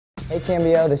Hey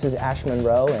Cambio, this is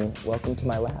Monroe and welcome to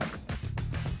my lab.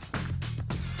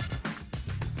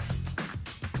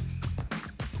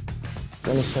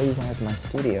 Let me show you guys my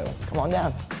studio. Come on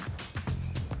down.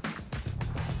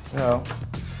 So,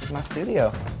 this is my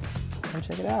studio. Come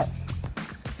check it out.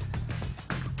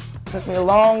 Took me a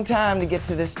long time to get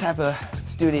to this type of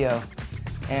studio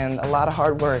and a lot of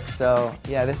hard work. So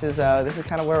yeah, this is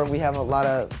kind of where we have a lot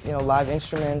of live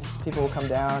instruments. People will come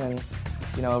down and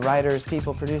writers,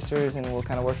 people, producers, and we'll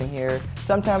kind of work in here.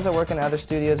 Sometimes I work in other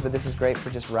studios, but this is great for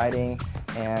just writing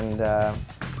and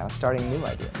kind of starting new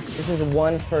ideas. This is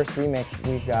one first remix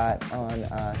we've got on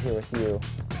Here With You,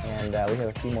 and we have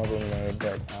a few more being made,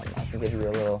 but I can give you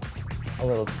a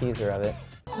little teaser of it.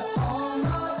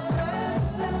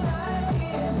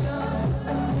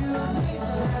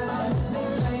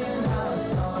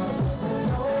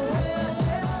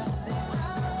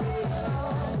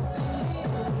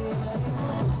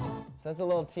 So that's a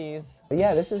little tease. But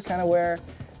yeah, this is where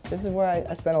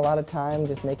I spend a lot of time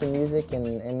just making music, and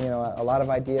a lot of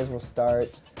ideas will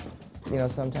start,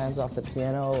 sometimes off the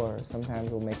piano, or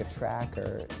sometimes we'll make a track,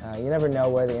 or you never know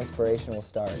where the inspiration will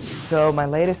start. So my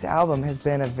latest album has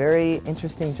been a very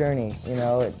interesting journey.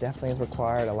 It definitely has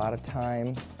required a lot of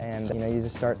time, and you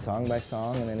just start song by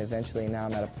song, and then eventually now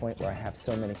I'm at a point where I have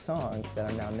so many songs that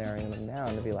I'm now narrowing them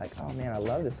down to be like, oh man, I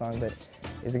love this song, but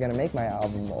is it going to make my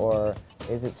album, or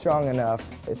is it strong enough?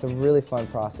 It's a really fun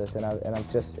process, and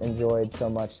I've just enjoyed so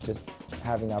much just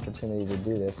having the opportunity to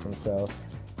do this, and so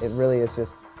it really is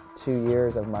just 2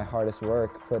 years of my hardest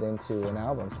work put into an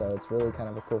album, so it's really kind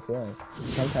of a cool feeling.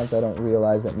 Sometimes I don't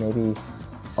realize that maybe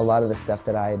a lot of the stuff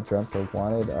that I had dreamt or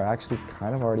wanted are actually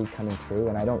kind of already coming true,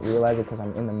 and I don't realize it because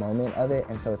I'm in the moment of it,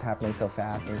 and so it's happening so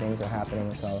fast and things are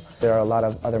happening, so there are a lot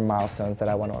of other milestones that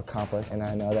I want to accomplish, and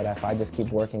I know that if I just keep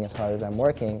working as hard as I'm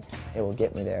working, it will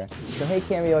get me there. So hey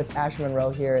Cambio, it's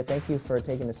Monroe here. Thank you for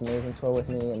taking this amazing tour with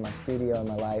me in my studio and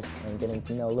my life and getting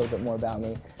to know a little bit more about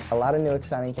me. A lot of new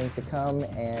exciting things to come,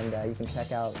 and you can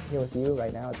check out Here With You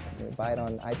right now. Buy it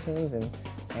on iTunes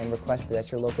and request it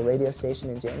at your local radio station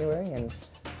in January. And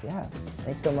yeah,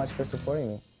 thanks so much for supporting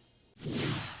me.